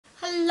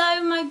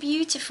Hello my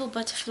beautiful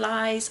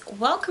butterflies,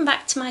 welcome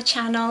back to my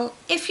channel.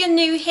 If you're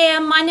new here,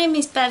 my name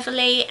is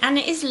Beverley and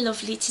it is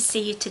lovely to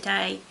see you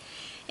today.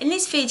 In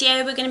this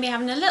video we're going to be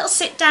having a little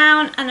sit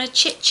down and a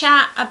chit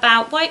chat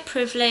about white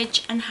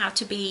privilege and how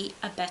to be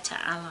a better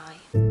ally.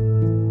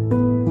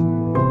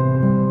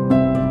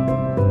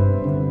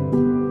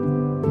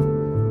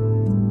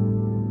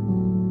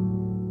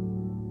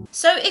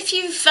 So if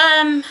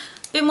you've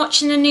been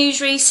watching the news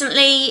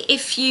recently,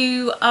 if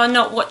you are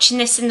not watching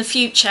this in the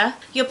future,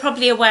 you're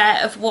probably aware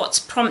of what's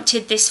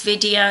prompted this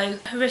video.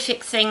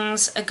 Horrific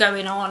things are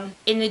going on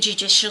in the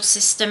judicial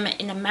system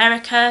in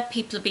America.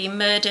 People are being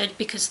murdered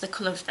because of the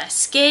colour of their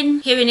skin.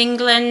 Here in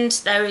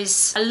England there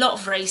is a lot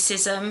of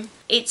racism.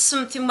 It's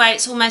something where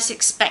it's almost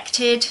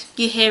expected.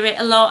 You hear it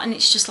a lot and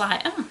it's just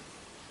like, oh,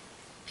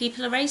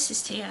 people are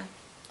racist here.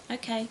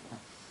 Okay.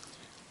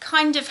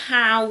 Kind of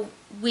how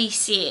we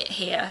see it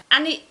here,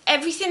 and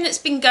everything that's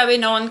been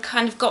going on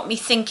kind of got me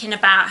thinking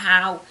about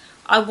how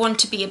I want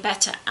to be a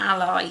better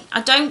ally.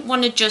 I don't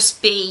want to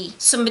just be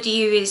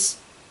somebody who is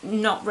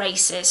not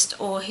racist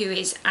or who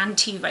is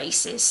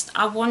anti-racist.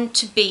 I want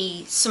to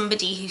be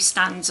somebody who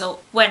stands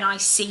up when I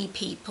see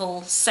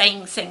people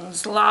saying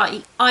things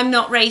like, I'm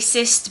not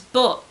racist,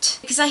 but,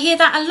 because I hear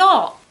that a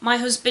lot. My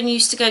husband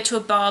used to go to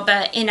a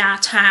barber in our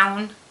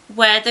town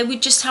where they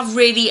would just have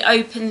really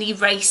openly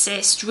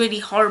racist, really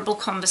horrible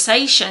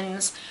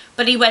conversations,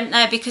 but he went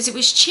there because it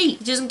was cheap.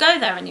 He doesn't go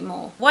there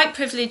anymore. White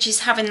privilege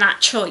is having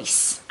that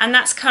choice, and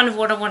that's kind of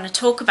what I want to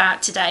talk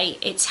about today.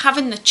 It's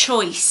having the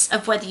choice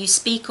of whether you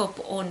speak up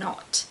or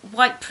not.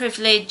 White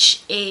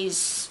privilege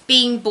is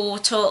being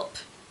brought up,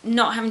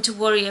 not having to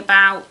worry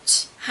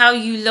about how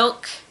you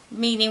look,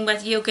 meaning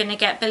whether you're going to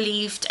get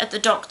believed at the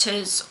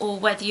doctors or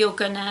whether you're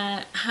going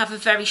to have a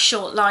very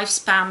short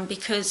lifespan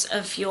because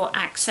of your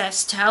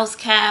access to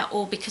healthcare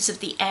or because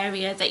of the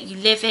area that you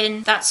live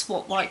in. That's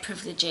what white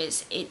privilege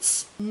is.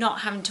 It's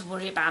not having to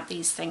worry about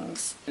these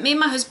things. Me and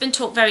my husband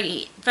talk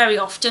very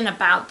often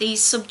about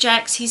these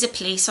subjects. He's a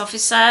police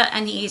officer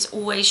and he is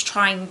always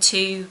trying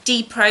to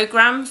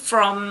deprogram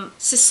from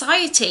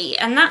society,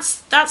 and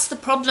that's the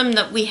problem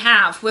that we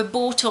have. We're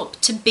brought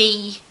up to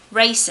be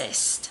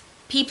racist.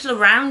 People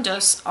around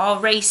us are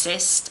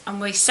racist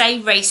and we say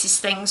racist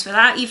things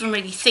without even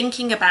really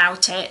thinking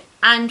about it.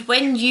 And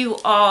when you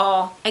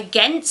are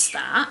against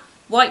that,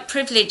 white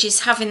privilege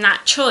is having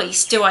that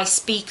choice. Do I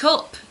speak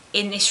up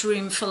in this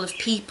room full of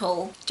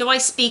people? Do I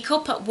speak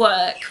up at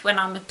work when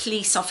I'm a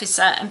police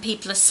officer and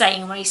people are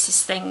saying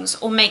racist things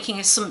or making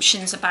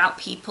assumptions about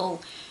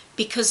people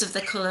because of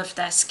the colour of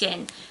their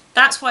skin?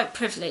 That's white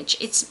privilege.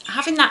 It's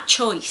having that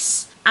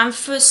choice. And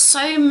for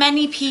so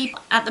many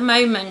people at the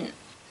moment,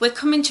 we're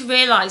coming to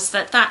realise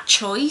that that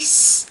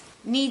choice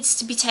needs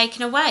to be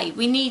taken away.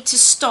 We need to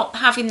stop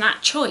having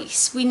that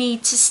choice. We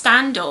need to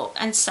stand up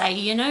and say,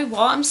 you know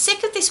what, I'm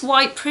sick of this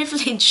white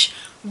privilege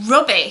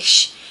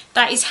rubbish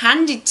that is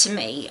handed to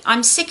me.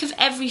 I'm sick of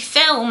every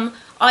film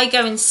I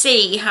go and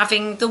see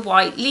having the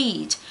white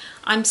lead.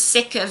 I'm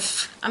sick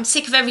of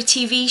every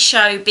TV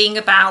show being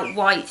about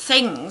white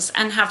things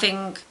and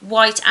having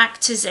white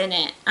actors in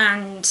it,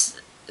 and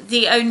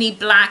the only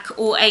black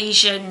or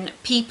Asian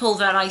people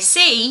that I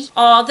see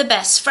are the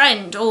best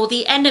friend or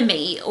the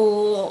enemy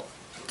or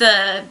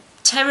the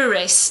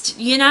terrorist,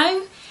 you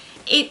know?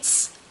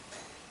 It's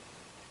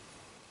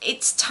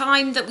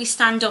time that we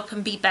stand up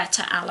and be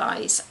better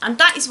allies. And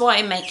that is why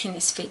I'm making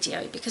this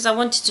video, because I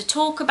wanted to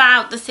talk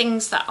about the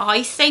things that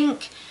I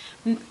think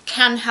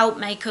can help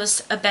make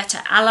us a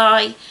better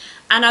ally.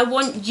 And I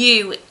want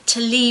you to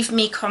leave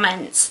me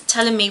comments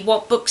telling me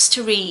what books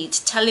to read,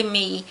 telling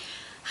me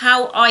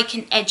how I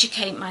can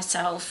educate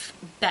myself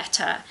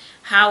better,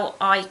 how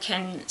I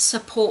can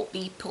support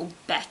people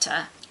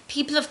better.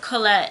 People of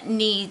colour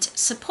need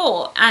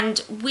support,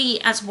 and we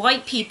as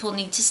white people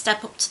need to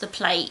step up to the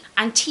plate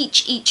and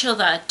teach each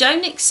other.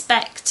 Don't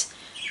expect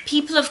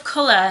people of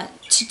colour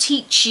to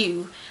teach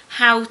you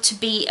how to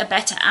be a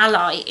better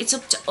ally. It's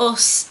up to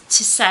us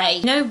to say,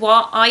 you know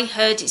what, I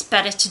heard it's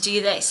better to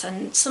do this,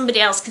 and somebody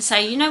else can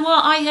say, you know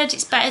what, I heard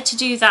it's better to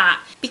do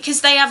that,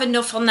 because they have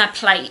enough on their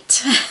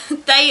plate.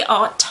 They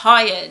are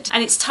tired,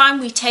 and it's time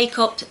we take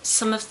up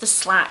some of the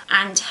slack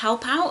and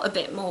help out a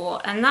bit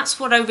more. And that's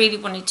what I really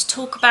wanted to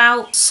talk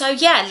about. So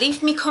yeah,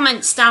 leave me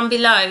comments down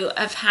below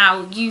of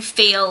how you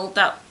feel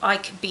that I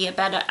could be a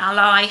better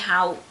ally,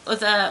 how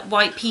other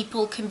white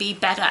people can be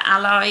better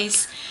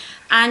allies.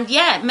 And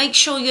yeah, make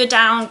sure you're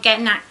down,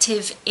 getting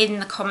active in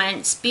the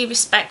comments, be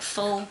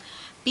respectful,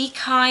 be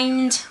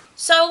kind.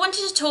 So I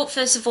wanted to talk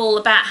first of all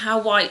about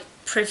how white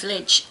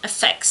privilege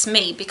affects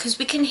me, because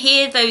we can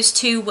hear those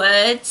two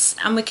words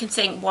and we can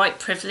think white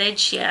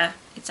privilege, yeah,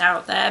 it's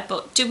out there,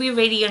 but do we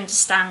really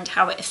understand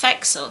how it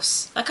affects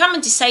us? Like, I'm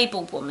a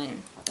disabled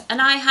woman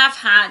and I have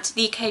had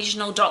the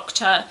occasional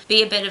doctor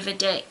be a bit of a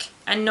dick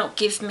and not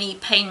give me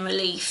pain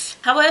relief.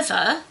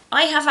 However,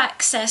 I have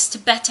access to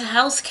better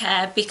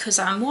healthcare because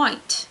I'm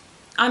white.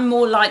 I'm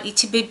more likely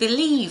to be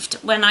believed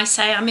when I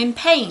say I'm in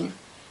pain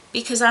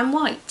because I'm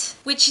white,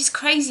 which is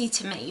crazy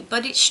to me,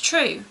 but it's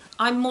true.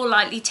 I'm more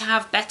likely to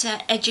have better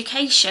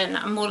education.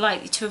 I'm more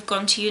likely to have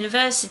gone to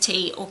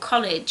university or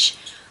college.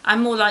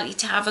 I'm more likely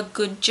to have a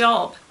good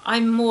job.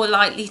 I'm more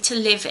likely to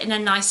live in a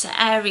nicer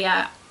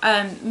area.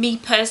 Me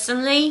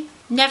personally,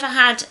 never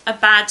had a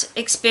bad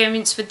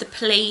experience with the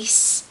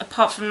police,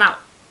 apart from that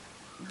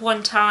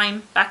one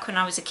time back when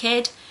I was a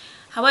kid.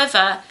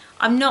 However,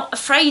 I'm not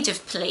afraid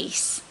of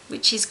police,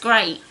 which is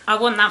great. I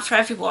want that for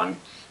everyone.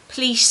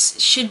 Police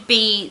should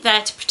be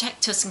there to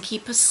protect us and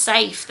keep us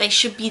safe. They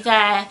should be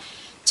there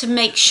to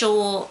make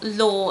sure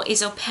law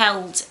is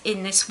upheld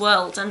in this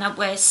world and that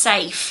we're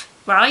safe,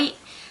 right?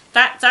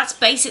 That's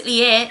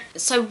basically it.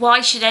 So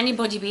why should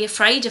anybody be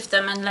afraid of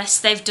them unless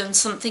they've done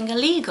something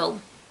illegal?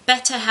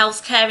 Better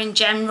healthcare in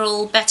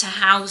general, better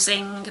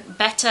housing,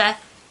 better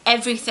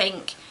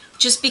everything,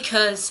 just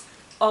because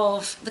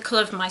of the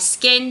colour of my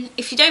skin.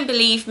 If you don't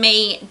believe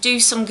me, do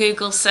some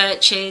Google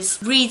searches,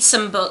 read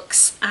some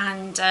books,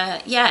 and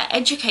yeah,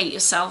 educate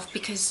yourself,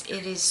 because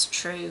it is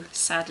true,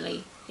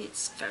 sadly.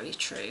 It's very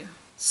true.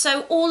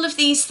 So all of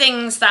these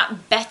things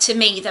that better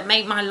me, that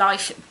make my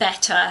life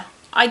better,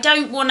 I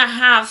don't want to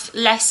have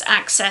less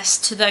access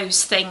to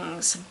those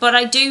things, but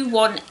I do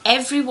want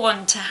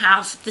everyone to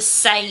have the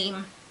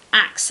same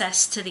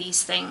access to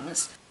these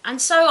things. And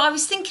so I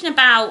was thinking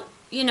about,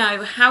 you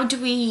know, how do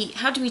we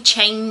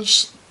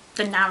change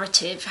the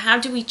narrative? How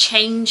do we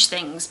change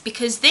things?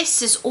 Because this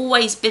has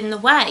always been the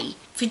way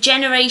for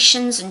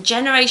generations and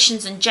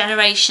generations and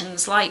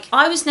generations. Like,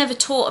 I was never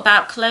taught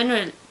about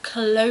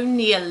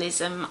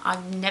colonialism.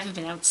 I've never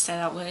been able to say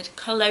that word,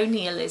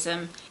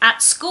 colonialism,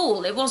 at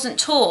school. It wasn't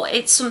taught.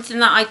 It's something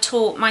that I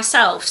taught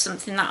myself,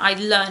 something that I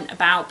learnt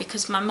about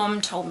because my mum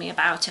told me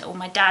about it or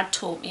my dad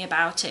taught me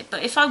about it.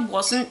 But if I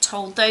wasn't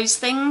told those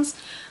things,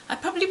 I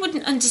probably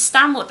wouldn't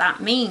understand what that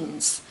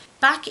means.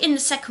 Back in the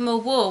Second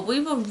World War,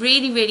 we were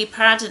really, really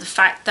proud of the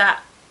fact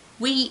that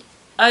we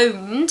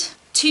owned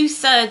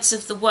 2/3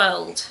 of the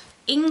world.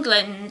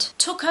 England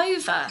took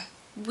over.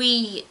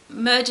 We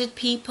murdered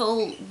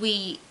people,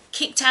 we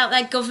kicked out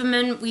their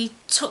government, we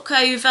took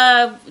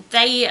over.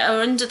 They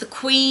are under the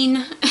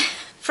Queen.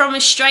 From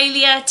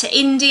Australia to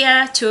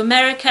India to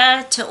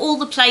America to all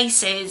the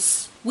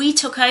places, we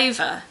took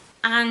over.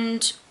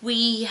 And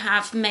we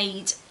have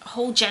made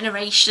whole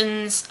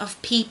generations of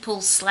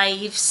people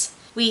slaves.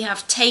 We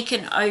have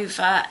taken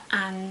over,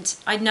 and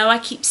I know I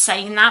keep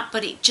saying that,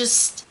 but it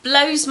just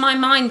blows my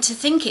mind to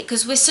think it,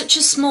 because we're such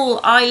a small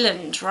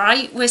island,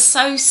 right? We're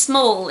so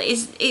small.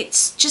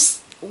 It's just,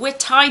 we're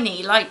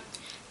tiny. Like,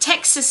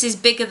 Texas is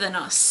bigger than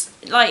us.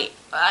 Like,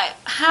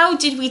 how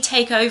did we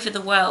take over the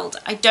world?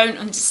 I don't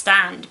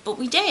understand, but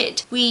we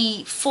did.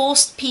 We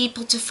forced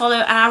people to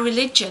follow our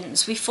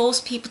religions. We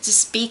forced people to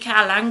speak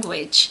our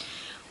language.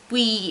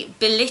 We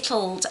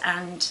belittled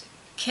and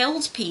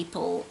killed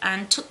people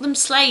and took them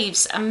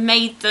slaves and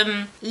made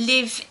them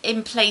live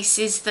in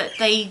places that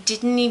they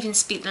didn't even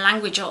speak the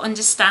language or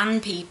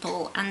understand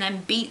people, and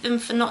then beat them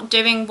for not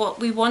doing what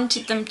we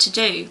wanted them to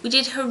do. We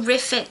did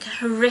horrific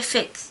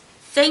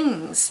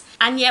things,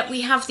 and yet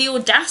we have the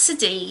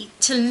audacity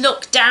to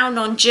look down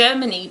on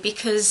Germany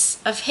because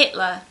of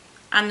Hitler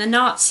and the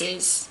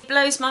Nazis. It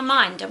blows my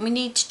mind, and we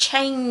need to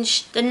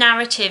change the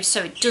narrative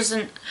so it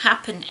doesn't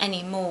happen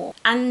anymore,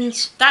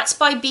 and that's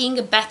by being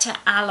a better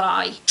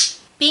ally.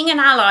 Being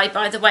an ally,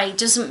 by the way,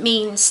 doesn't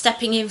mean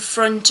stepping in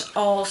front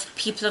of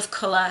people of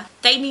colour.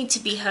 They need to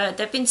be heard.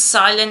 They've been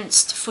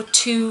silenced for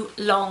too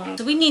long.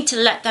 So we need to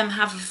let them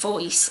have a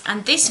voice.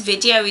 And this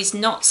video is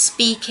not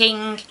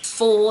speaking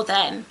for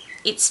them.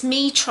 It's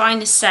me trying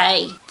to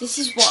say, this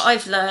is what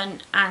I've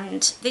learned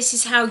and this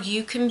is how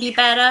you can be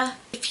better.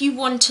 If you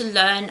want to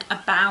learn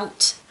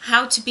about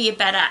how to be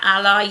a better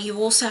ally, you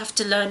also have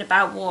to learn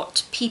about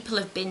what people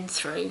have been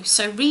through.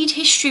 So read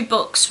history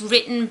books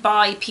written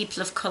by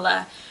people of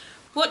colour.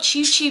 Watch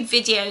YouTube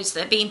videos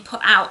that are being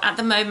put out at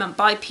the moment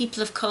by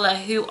people of colour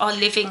who are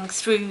living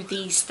through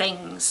these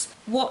things.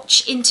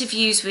 Watch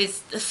interviews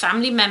with the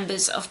family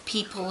members of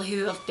people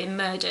who have been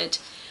murdered,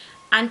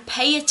 and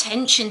pay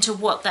attention to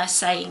what they're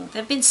saying.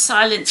 They've been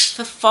silenced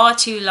for far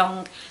too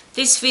long.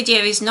 This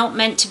video is not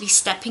meant to be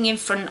stepping in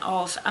front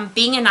of, and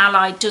being an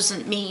ally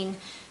doesn't mean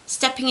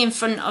stepping in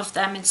front of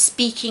them and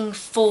speaking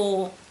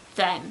for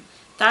them.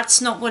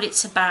 That's not what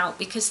it's about,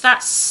 because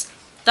that's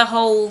the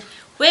whole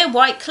we're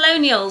white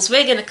colonials,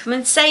 we're going to come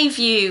and save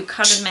you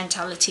kind of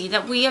mentality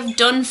that we have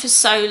done for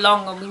so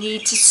long, and we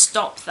need to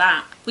stop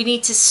that. We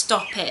need to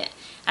stop it.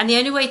 And the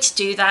only way to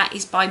do that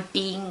is by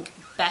being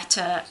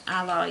better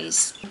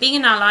allies. Being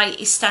an ally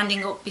is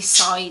standing up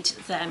beside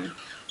them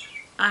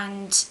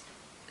and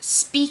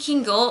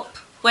speaking up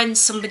when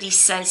somebody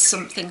says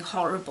something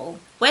horrible.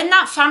 When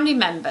that family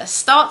member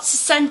starts a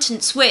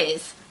sentence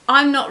with,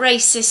 "I'm not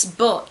racist,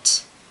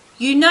 but,"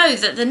 you know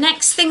that the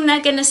next thing they're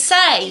going to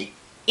say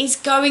is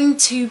going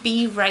to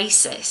be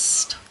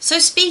racist. So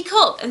speak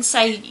up and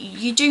say,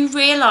 you do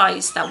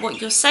realise that what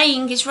you're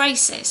saying is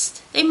racist.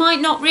 They might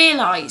not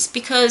realise,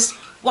 because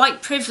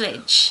white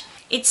privilege,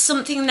 it's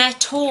something they're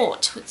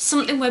taught, it's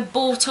something we're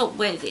brought up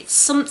with, it's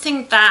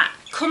something that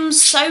comes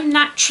so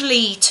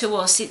naturally to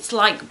us, it's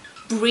like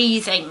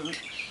breathing.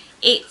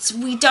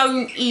 we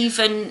don't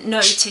even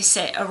notice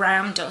it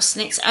around us,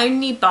 and it's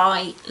only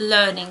by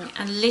learning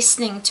and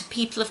listening to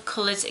people of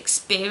colour's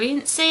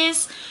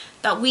experiences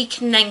that we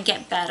can then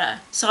get better.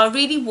 So I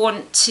really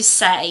want to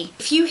say,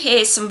 if you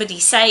hear somebody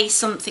say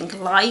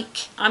something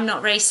like, I'm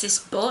not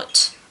racist,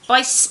 but,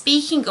 by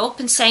speaking up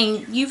and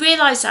saying, you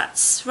realise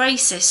that's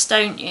racist,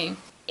 don't you?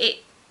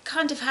 It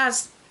kind of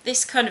has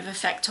this kind of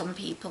effect on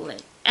people,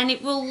 and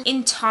it will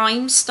in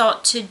time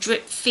start to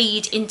drip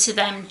feed into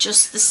them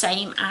just the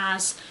same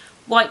as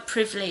white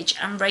privilege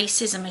and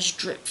racism has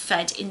drip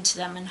fed into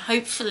them, and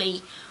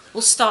hopefully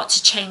will start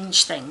to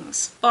change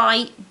things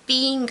by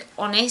being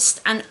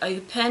honest and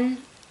open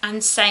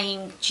and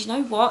saying, do you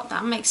know what,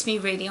 that makes me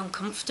really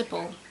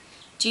uncomfortable.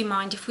 Do you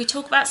mind if we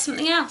talk about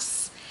something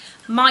else?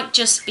 Might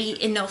just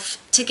be enough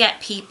to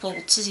get people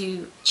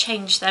to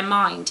change their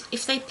mind.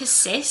 If they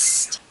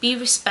persist, be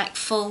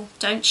respectful,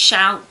 don't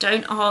shout,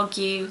 don't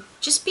argue,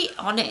 just be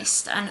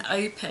honest and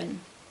open.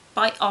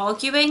 By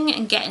arguing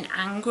and getting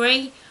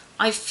angry,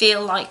 I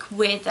feel like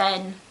we're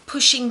then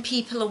pushing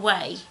people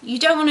away. You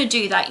don't want to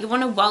do that. You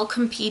want to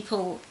welcome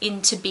people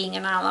into being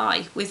an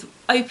ally with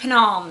open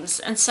arms.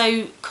 And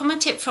so come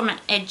at it from an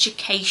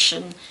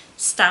education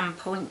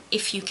standpoint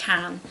if you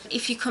can.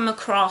 If you come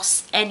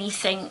across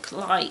anything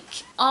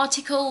like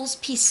articles,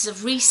 pieces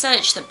of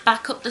research that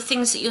back up the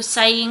things that you're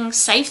saying,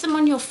 save them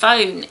on your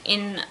phone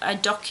in a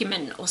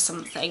document or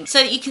something, so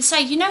that you can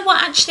say, you know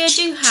what, actually I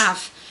do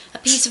have a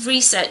piece of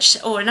research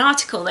or an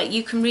article that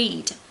you can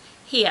read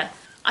here.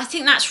 I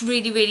think that's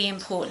really, really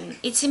important.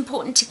 It's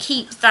important to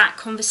keep that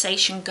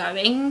conversation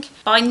going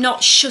by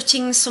not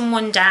shutting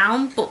someone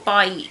down, but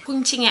by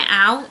pointing it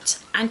out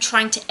and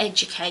trying to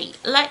educate.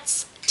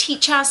 Let's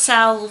teach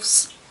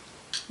ourselves,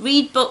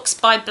 read books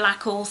by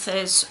black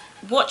authors,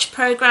 watch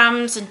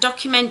programs and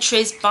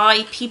documentaries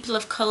by people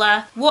of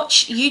colour,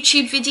 watch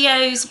YouTube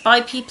videos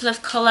by people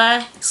of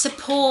colour,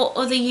 support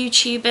other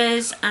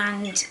YouTubers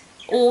and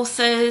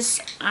authors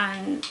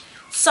and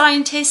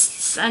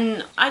scientists,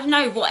 and I don't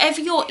know,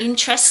 whatever you're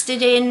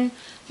interested in,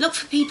 look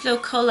for people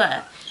of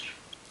colour.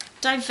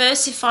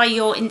 Diversify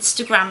your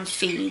Instagram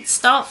feed.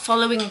 Start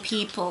following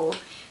people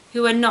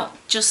who are not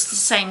just the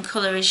same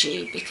colour as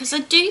you, because I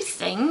do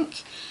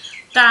think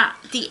that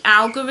the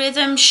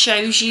algorithm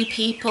shows you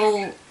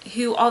people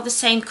who are the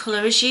same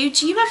colour as you.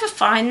 Do you ever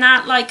find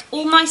that? Like,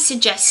 all my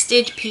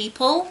suggested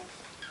people,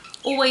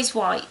 always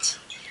white.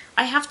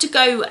 I have to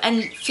go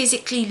and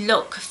physically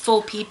look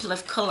for people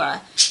of colour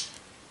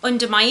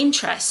under my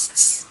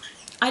interests.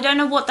 I don't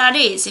know what that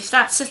is. If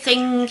that's a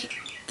thing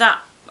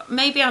that,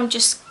 maybe I'm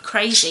just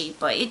crazy,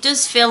 but it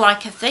does feel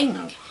like a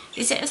thing.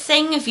 Is it a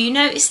thing? Have you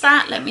noticed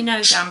that? Let me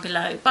know down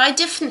below. But I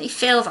definitely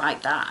feel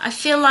like that. I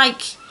feel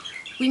like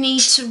we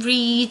need to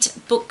read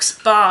books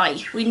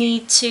by, we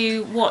need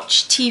to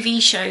watch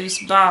TV shows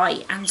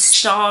by and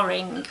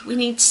starring. We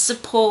need to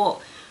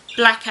support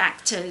black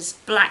actors,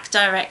 black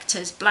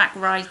directors, black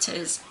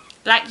writers,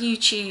 black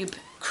YouTube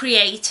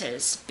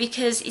creators,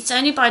 because it's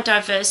only by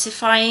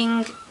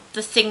diversifying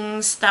the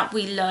things that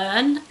we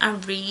learn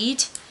and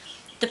read,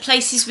 the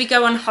places we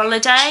go on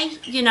holiday,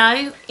 you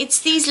know, it's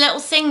these little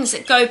things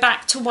that go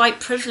back to white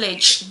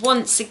privilege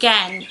once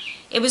again.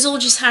 It was all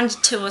just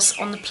handed to us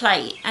on the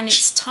plate, and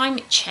it's time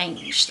it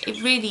changed.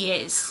 It really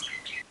is.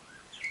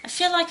 I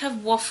feel like I've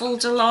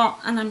waffled a lot,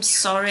 and I'm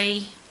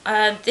sorry.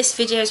 This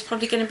video is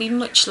probably going to be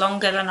much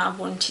longer than I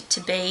want it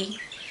to be,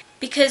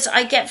 because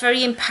I get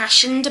very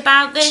impassioned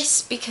about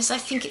this, because I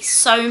think it's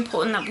so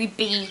important that we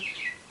be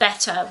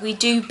better. We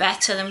do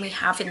better than we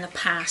have in the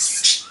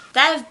past.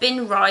 There have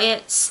been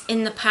riots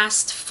in the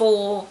past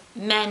for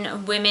men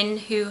and women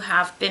who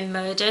have been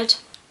murdered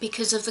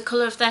because of the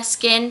colour of their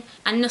skin,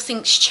 and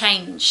nothing's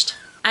changed.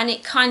 And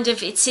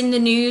it's in the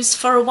news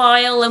for a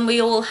while, and we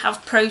all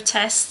have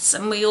protests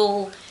and we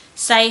all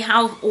say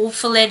how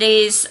awful it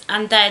is,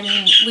 and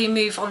then we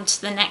move on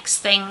to the next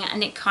thing,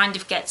 and it kind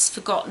of gets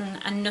forgotten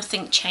and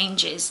nothing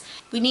changes.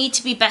 We need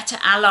to be better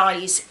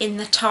allies in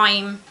the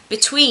time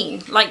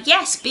between. Like,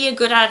 yes, be a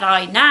good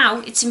ally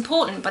now, it's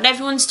important, but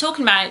everyone's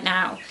talking about it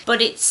now.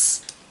 But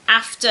it's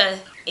after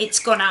it's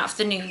gone out of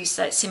the news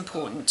that it's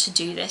important to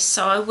do this.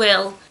 So I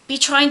will be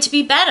trying to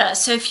be better.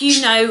 So if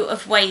you know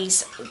of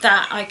ways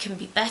that I can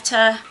be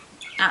better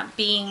at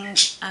being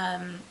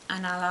an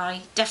ally,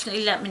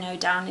 definitely let me know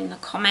down in the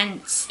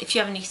comments. If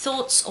you have any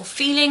thoughts or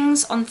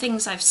feelings on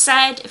things I've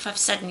said, if I've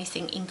said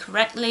anything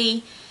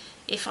incorrectly,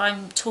 if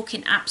I'm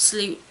talking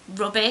absolute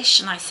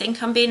rubbish and I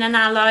think I'm being an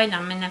ally and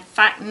I'm in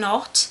fact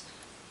not,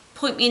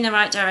 point me in the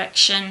right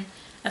direction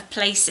of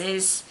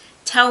places,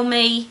 tell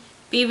me,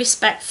 be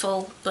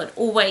respectful, but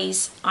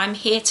always I'm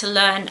here to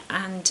learn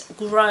and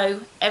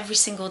grow every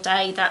single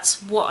day.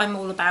 That's what I'm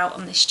all about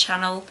on this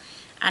channel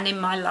and in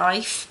my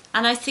life.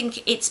 And I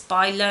think it's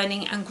by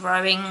learning and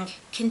growing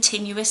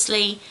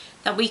continuously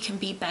that we can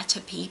be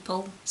better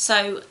people.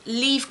 So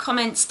leave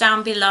comments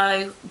down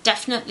below.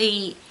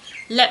 Definitely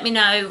let me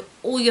know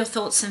all your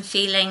thoughts and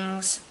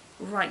feelings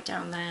right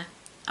down there.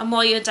 And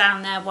while you're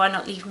down there, why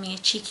not leave me a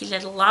cheeky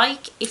little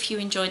like if you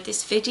enjoyed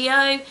this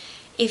video,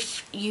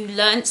 if you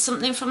learned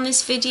something from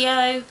this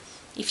video,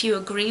 if you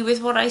agree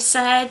with what I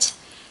said.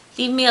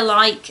 Leave me a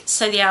like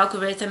so the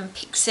algorithm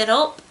picks it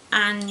up,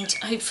 and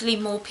hopefully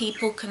more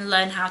people can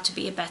learn how to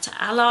be a better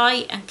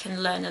ally and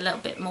can learn a little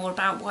bit more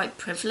about white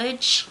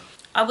privilege.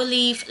 I will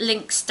leave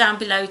links down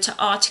below to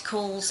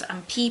articles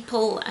and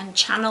people and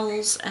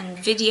channels and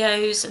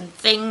videos and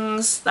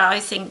things that I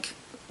think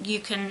you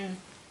can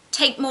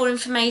take more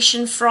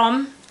information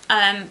from,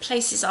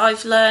 places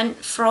I've learned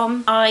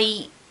from.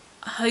 I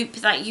hope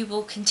that you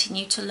will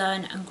continue to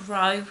learn and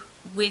grow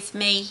with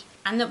me,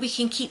 and that we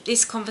can keep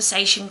this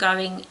conversation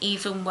going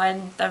even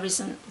when there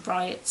isn't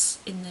riots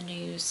in the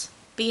news.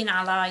 Be an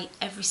ally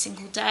every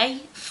single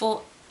day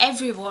for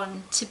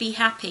everyone to be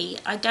happy.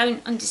 I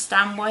don't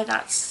understand why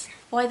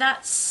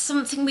that's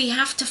something we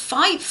have to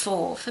fight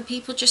for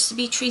people just to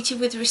be treated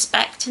with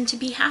respect and to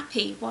be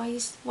happy. Why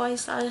is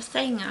that a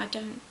thing? I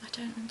don't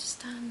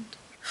understand.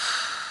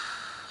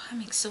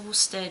 I'm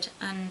exhausted,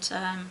 and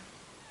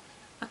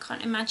I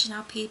can't imagine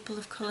how people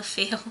of colour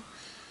feel.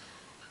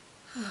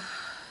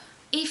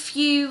 If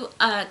you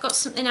got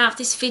something out of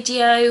this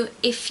video,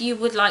 if you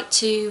would like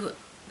to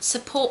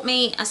support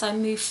me as I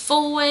move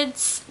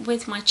forwards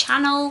with my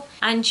channel,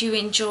 and you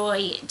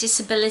enjoy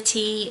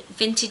disability,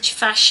 vintage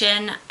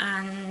fashion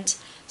and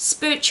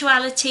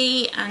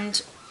spirituality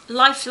and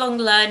lifelong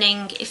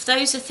learning, if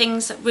those are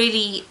things that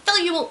really fill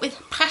you up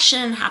with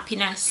passion and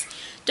happiness,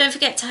 don't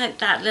forget to hit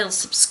that little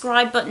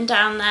subscribe button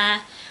down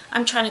there.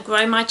 I'm trying to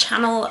grow my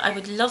channel. I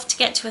would love to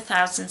get to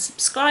 1,000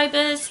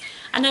 subscribers,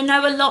 and I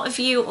know a lot of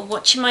you are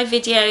watching my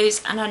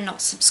videos and are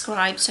not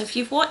subscribed. So if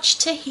you've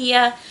watched to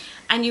here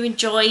and you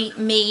enjoy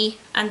me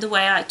and the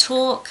way I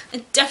talk,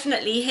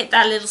 definitely hit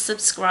that little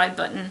subscribe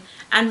button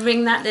and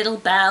ring that little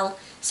bell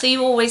so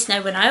you always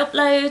know when I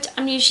upload.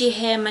 I'm usually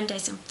here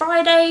Mondays and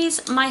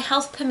Fridays. My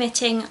health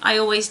permitting, I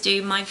always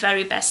do my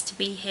very best to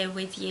be here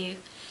with you.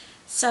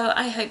 So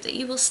I hope that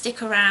you will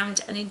stick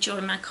around and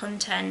enjoy my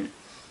content.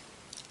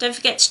 Don't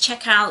forget to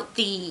check out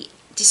the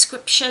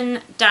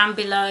description down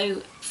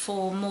below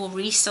for more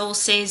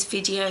resources,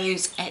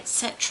 videos,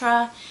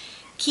 etc.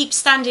 Keep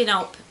standing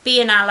up,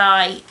 be an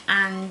ally,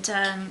 and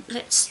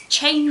let's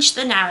change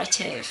the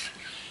narrative.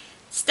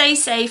 Stay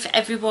safe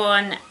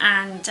everyone,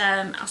 and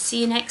I'll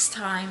see you next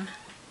time.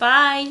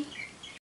 Bye.